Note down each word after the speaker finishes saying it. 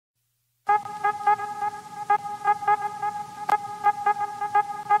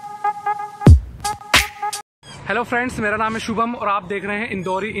Hello friends, मेरा नाम है शुभम और आप देख रहे हैं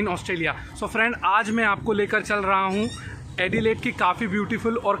Indori in Australia. So friend, आज मैं आपको लेकर चल रहा हूँ एडिलेड की काफ़ी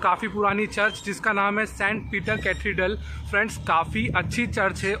ब्यूटीफुल और काफ़ी पुरानी चर्च जिसका नाम है सेंट पीटर कैथेड्रल। फ्रेंड्स, काफ़ी अच्छी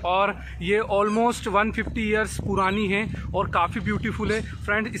चर्च है और ये ऑलमोस्ट 150 ईयर्स पुरानी है और काफ़ी ब्यूटीफुल है।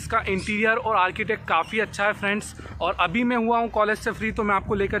 फ्रेंड्स, इसका इंटीरियर और आर्किटेक्ट काफ़ी अच्छा है फ्रेंड्स। और अभी मैं हुआ हूँ कॉलेज से फ्री, तो मैं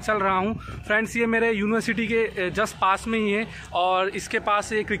आपको लेकर चल रहा हूँ। फ्रेंड्स, ये मेरे यूनिवर्सिटी के जस्ट पास में ही है और इसके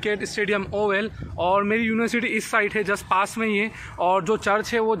पास है क्रिकेट स्टेडियम ओवेल, और मेरी यूनिवर्सिटी इस साइड है, जस्ट पास में ही है। और जो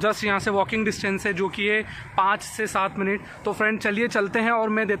चर्च है वो जस्ट यहाँ से वॉकिंग डिस्टेंस है, जो कि है 5 से 7 मिनट। तो फ्रेंड, चलिए चलते हैं और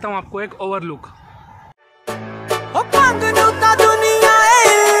मैं देता हूँ आपको एक ओवरलुक।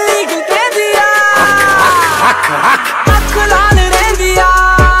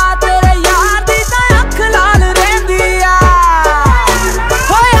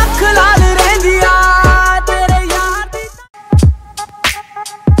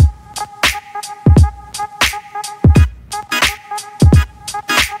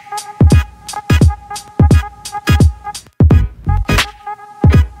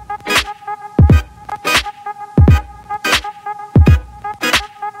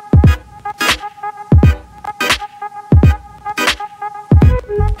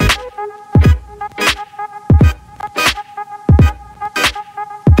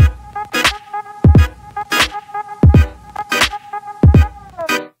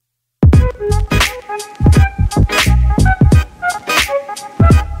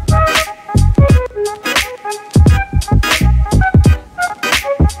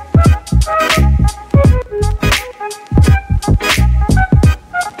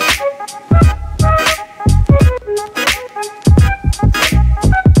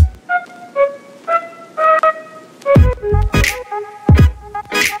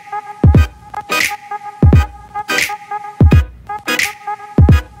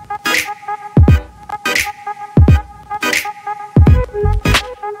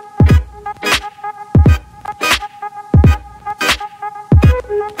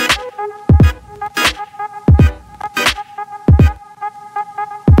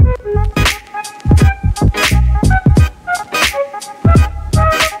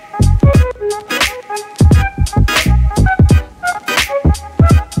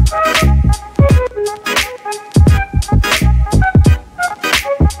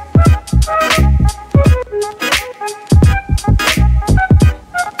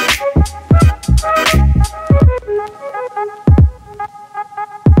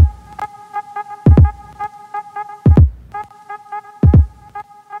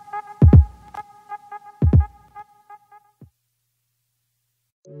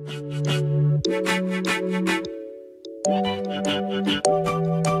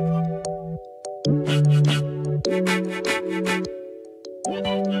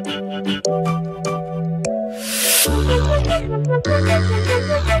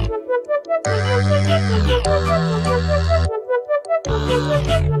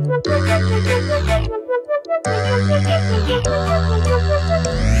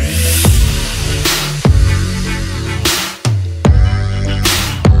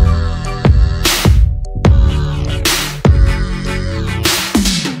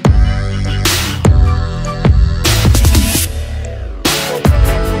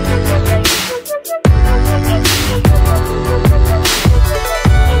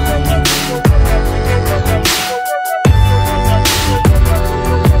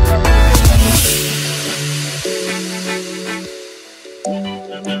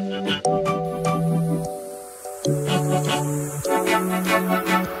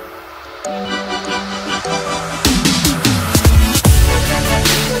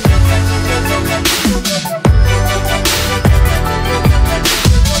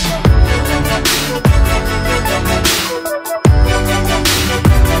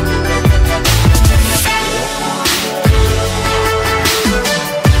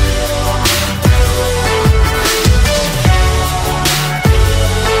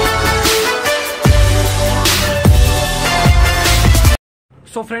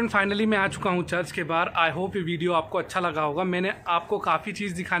 सो फ्रेंड, फाइनली मैं आ चुका हूँ चर्च के बाहर। आई होप ये वीडियो आपको अच्छा लगा होगा। मैंने आपको काफ़ी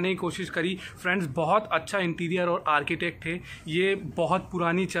चीज़ दिखाने की कोशिश करी। फ्रेंड्स, बहुत अच्छा इंटीरियर और आर्किटेक्ट है। ये बहुत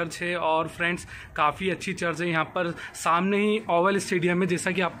पुरानी चर्च है और फ्रेंड्स, काफ़ी अच्छी चर्च है। यहाँ पर सामने ही ओवल स्टेडियम है,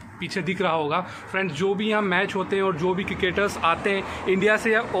 जैसा कि आप पीछे दिख रहा होगा। फ्रेंड्स, जो भी यहाँ मैच होते हैं और जो भी क्रिकेटर्स आते हैं इंडिया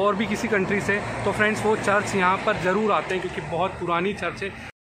से या और भी किसी कंट्री से, तो फ्रेंड्स वो चर्च यहाँ पर ज़रूर आते हैं क्योंकि बहुत पुरानी चर्च है।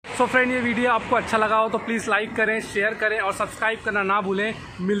 सो फ्रेंड, ये वीडियो आपको अच्छा लगा हो तो प्लीज़ लाइक करें, शेयर करें और सब्सक्राइब करना ना भूलें।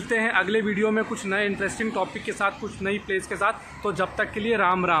 मिलते हैं अगले वीडियो में कुछ नए इंटरेस्टिंग टॉपिक के साथ, कुछ नई प्लेस के साथ। तो जब तक के लिए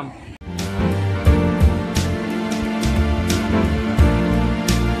राम राम।